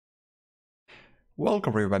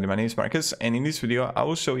Welcome everybody, my name is Marcus, and in this video I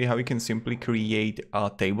will show you how you can simply create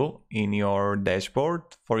a table in your dashboard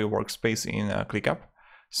for your workspace in Clickup.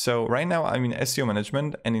 So right now I'm in SEO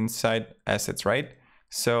management and inside assets, right?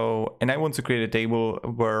 And I want to create a table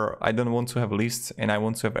where I don't want to have lists and I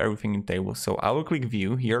want to have everything in table. So I will click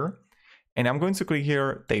view here and I'm going to click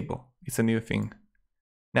here table. It's a new thing.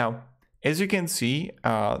 Now, as you can see,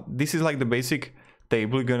 this is like the basic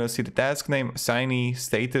table. You're gonna see the task name, assignee,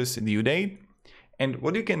 status, due date. And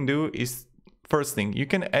what you can do is, first thing, you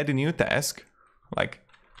can add a new task, like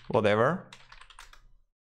whatever,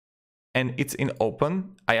 and it's in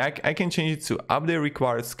open. I can change it to update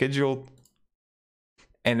required scheduled,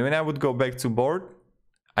 and when I would go back to board,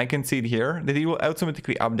 I can see it here that it will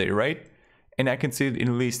automatically update, right? And I can see it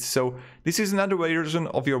in list. So this is another version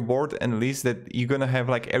of your board and list that you're gonna have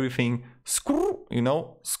like everything screw, you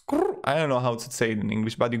know, screw. I don't know how to say it in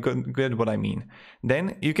English, but you get what I mean.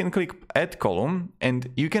 Then you can click add column and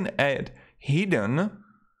you can add hidden,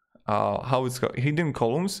 hidden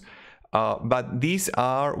columns. But these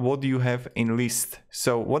are what you have in list.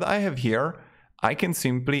 So what I have here, I can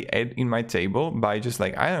simply add in my table by just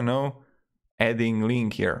like, I don't know, adding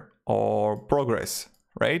link here or progress,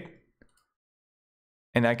 right?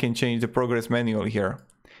 And I can change the progress manual here.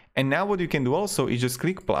 And now what you can do also is just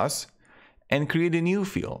click plus and create a new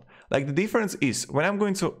field. Like the difference is when I'm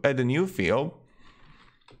going to add a new field,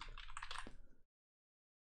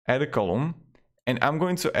 add a column, and I'm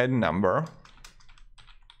going to add a number,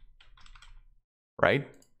 right?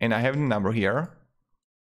 And I have the number here,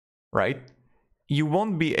 right? You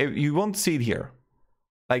won't see it here.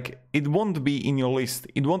 Like it won't be in your list.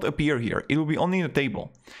 It won't appear here. It will be only in a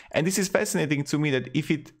table. And this is fascinating to me that if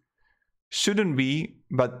it shouldn't be,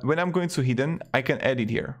 but when I'm going to hidden, I can add it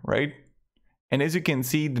here, right? And as you can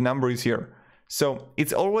see, the number is here. So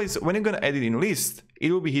it's always, when you're gonna add it in list, it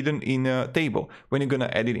will be hidden in a table. When you're gonna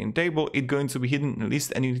add it in table, it's going to be hidden in a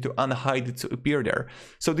list and you need to unhide it to appear there.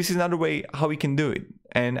 So this is another way how we can do it.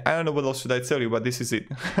 And I don't know what else should I tell you, but this is it.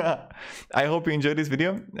 I hope you enjoyed this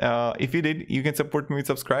video. If you did, you can support me with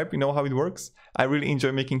subscribe. You know how it works. I really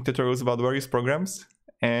enjoy making tutorials about various programs.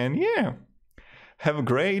 And yeah, have a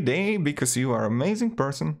great day because you are an amazing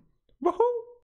person.